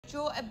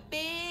draw a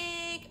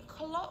big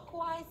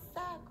clockwise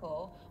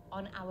circle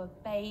on our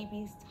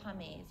baby's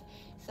tummies.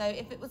 So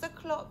if it was a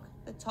clock,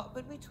 the top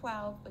would be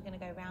 12. We're going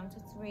to go round to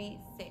 3,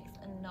 6,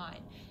 and 9.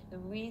 The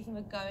reason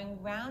we're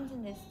going round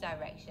in this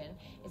direction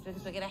is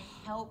because we're going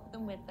to help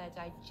them with their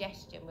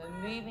digestion.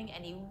 We're moving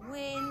any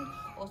wind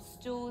or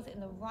stools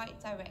in the right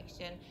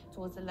direction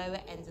towards the lower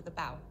end of the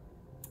bowel.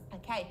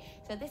 Okay,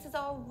 so this is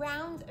our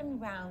round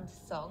and round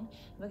song.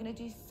 We're going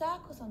to do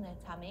circles on their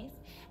tummies,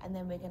 and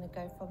then we're going to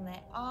go from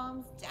their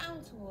arms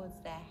down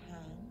towards their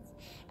hands,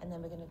 and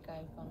then we're going to go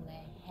from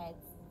their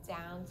heads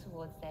down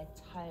towards their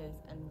toes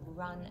and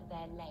run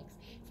their legs.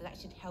 So that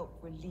should help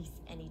release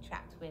any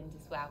trapped wind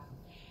as well.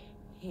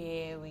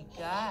 Here we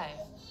go.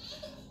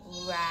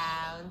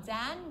 Round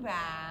and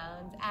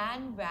round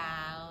and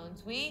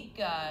round we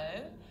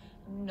go.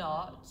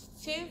 Not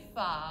too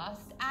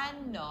fast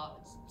and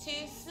not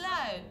too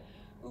slow.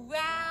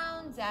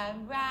 Round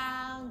and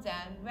round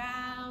and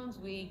round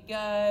we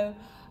go.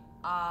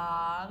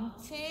 Arm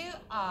to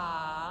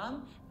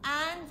arm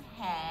and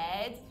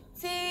head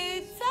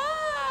to toe.